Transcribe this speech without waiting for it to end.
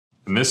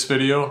In this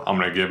video, I'm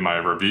going to give my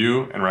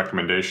review and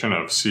recommendation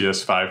of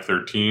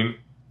CS513,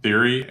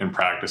 Theory and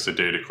Practice of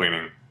Data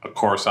Cleaning, a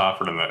course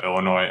offered in the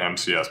Illinois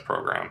MCS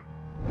program.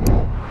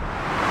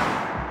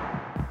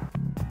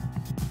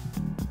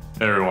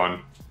 Hey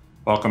everyone,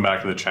 welcome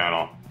back to the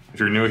channel.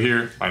 If you're new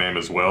here, my name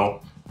is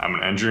Will. I'm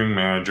an engineering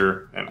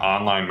manager and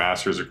online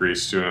master's degree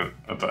student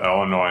at the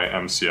Illinois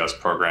MCS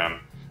program.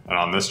 And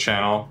on this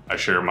channel, I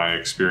share my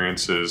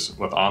experiences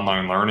with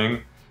online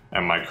learning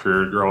and my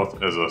career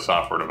growth as a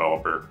software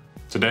developer.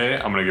 Today,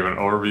 I'm going to give an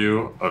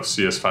overview of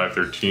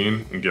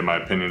CS513 and give my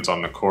opinions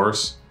on the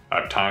course.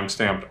 I've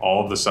timestamped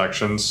all of the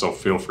sections, so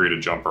feel free to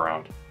jump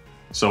around.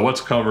 So what's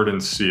covered in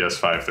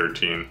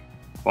CS513?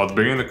 Well, at the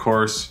beginning of the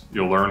course,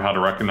 you'll learn how to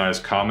recognize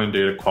common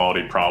data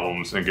quality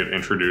problems and get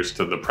introduced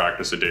to the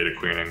practice of data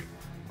cleaning.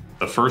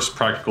 The first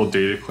practical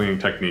data cleaning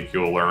technique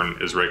you'll learn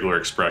is regular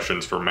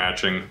expressions for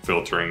matching,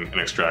 filtering, and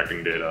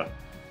extracting data.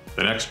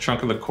 The next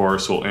chunk of the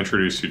course will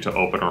introduce you to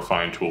Open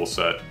Refine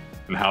toolset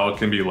and how it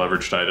can be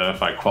leveraged to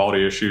identify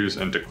quality issues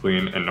and to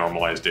clean and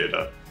normalize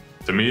data.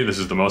 To me, this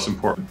is the most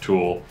important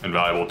tool and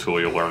valuable tool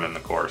you'll learn in the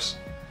course.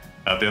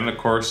 At the end of the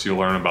course, you'll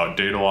learn about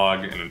data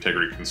log and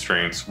integrity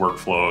constraints,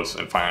 workflows,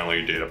 and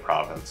finally, data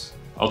provenance.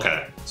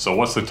 Okay, so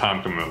what's the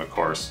time commitment of the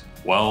course?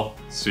 Well,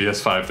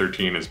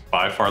 CS513 is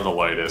by far the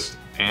lightest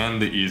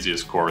and the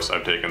easiest course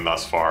I've taken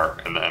thus far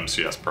in the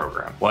MCS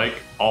program. Like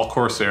all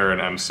Coursera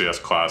and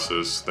MCS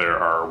classes, there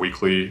are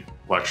weekly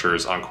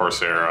lectures on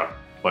Coursera,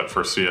 but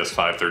for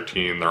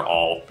CS513, they're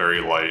all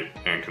very light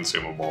and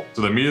consumable.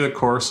 So the meat of the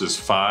course is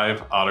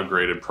 5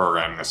 auto-graded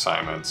programming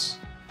assignments.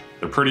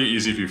 They're pretty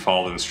easy if you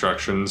follow the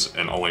instructions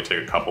and only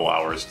take a couple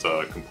hours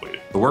to complete.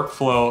 The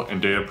workflow and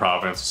data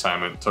provenance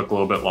assignment took a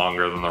little bit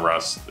longer than the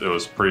rest. It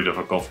was pretty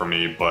difficult for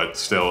me, but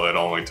still it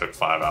only took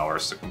 5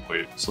 hours to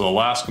complete. So the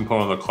last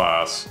component of the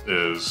class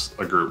is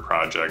a group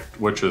project,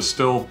 which is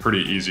still pretty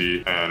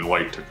easy and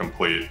light to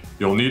complete.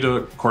 You'll need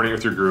to coordinate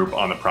with your group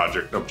on the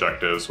project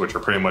objectives, which are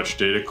pretty much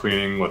data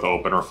cleaning with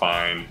Open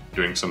Refine,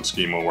 doing some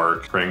schema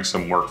work, creating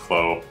some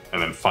workflow,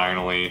 and then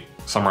finally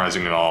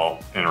summarizing it all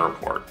in a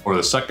report. For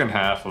the second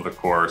half of the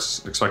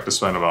course, expect to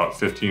spend about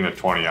 15 to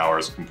 20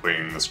 hours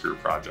completing this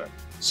group project.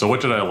 So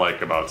what did I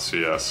like about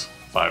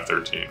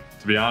CS513?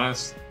 To be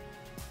honest,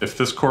 if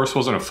this course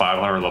wasn't a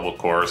 500 level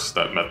course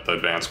that met the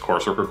advanced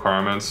coursework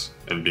requirements,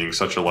 and being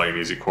such a light and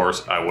easy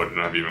course, I wouldn't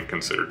have even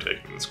considered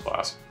taking this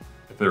class.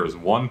 If there was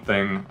one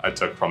thing I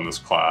took from this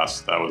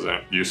class that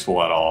wasn't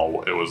useful at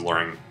all, it was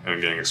learning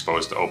and getting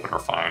exposed to Open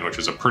Refine, which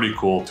is a pretty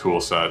cool tool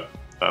set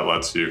that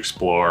lets you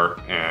explore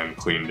and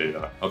clean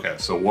data. Okay,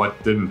 so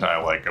what didn't I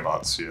like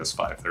about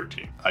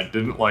CS513? I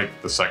didn't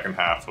like the second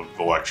half of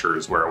the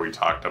lectures where we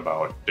talked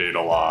about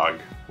data log,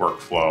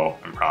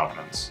 workflow, and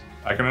provenance.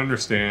 I can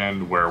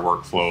understand where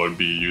workflow would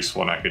be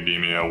useful in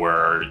academia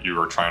where you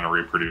are trying to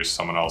reproduce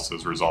someone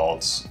else's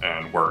results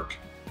and work.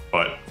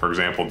 But for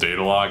example,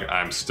 data log,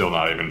 I'm still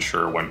not even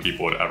sure when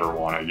people would ever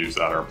want to use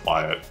that or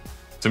apply it.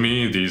 To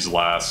me, these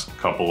last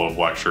couple of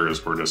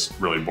lectures were just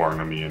really boring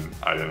to me and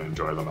I didn't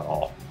enjoy them at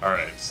all. All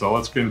right, so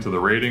let's get into the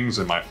ratings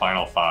and my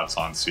final thoughts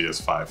on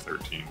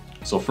CS513.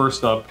 So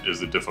first up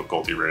is the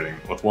difficulty rating,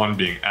 with 1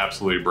 being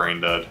absolutely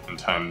brain dead and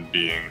 10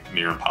 being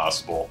near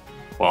impossible.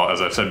 Well,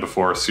 as I've said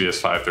before,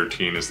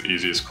 CS513 is the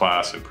easiest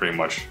class and pretty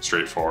much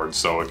straightforward,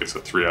 so it gets a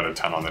 3 out of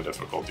 10 on the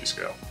difficulty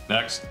scale.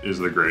 Next is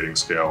the grading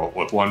scale,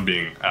 with 1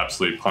 being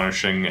absolutely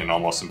punishing and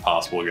almost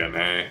impossible to get an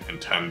A, and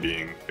 10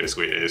 being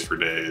basically A's for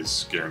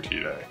days,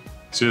 guaranteed A.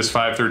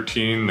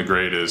 CS513, the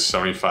grade is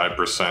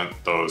 75%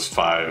 those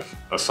 5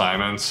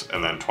 assignments,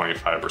 and then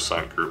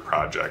 25% group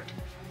project.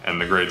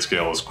 And the grade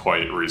scale is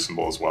quite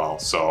reasonable as well,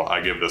 so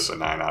I give this a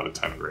 9 out of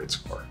 10 grade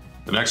score.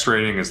 The next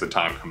rating is the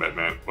time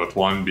commitment, with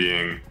 1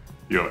 being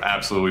you have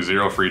absolutely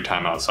 0 free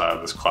time outside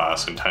of this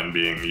class, and 10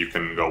 being you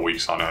can go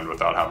weeks on end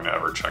without having to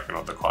ever check in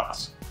with the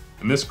class.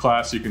 In this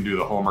class, you can do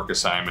the homework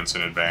assignments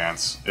in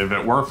advance. If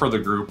it weren't for the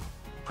group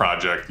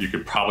project, you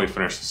could probably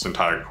finish this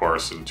entire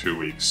course in 2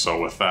 weeks.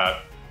 So with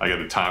that, I get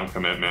the time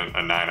commitment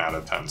a 9 out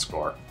of 10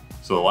 score.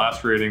 So the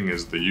last rating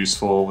is the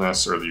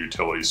usefulness or the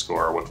utility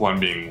score, with 1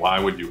 being why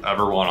would you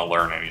ever want to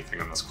learn anything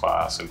in this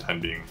class, and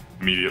 10 being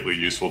immediately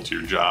useful to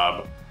your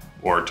job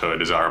or to a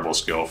desirable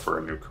skill for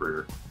a new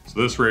career.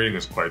 So this rating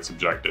is quite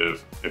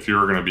subjective. If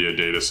you're going to be a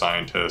data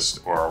scientist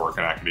or work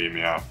in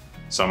academia,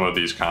 some of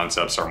these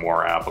concepts are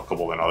more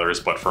applicable than others,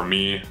 but for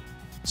me,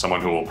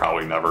 someone who will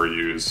probably never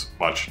use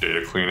much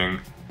data cleaning,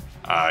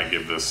 I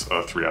give this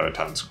a 3 out of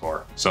 10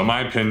 score. So in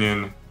my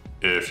opinion,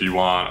 if you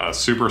want a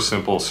super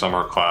simple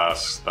summer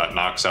class that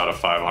knocks out a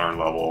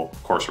 500 level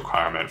course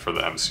requirement for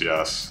the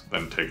MCS,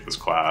 then take this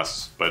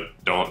class, but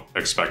don't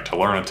expect to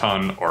learn a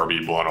ton or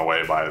be blown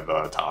away by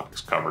the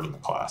topics covered in the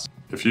class.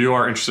 If you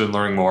are interested in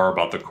learning more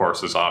about the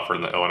courses offered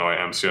in the Illinois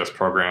MCS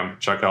program,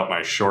 check out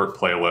my short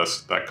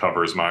playlist that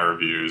covers my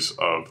reviews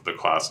of the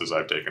classes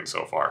I've taken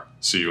so far.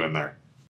 See you in there.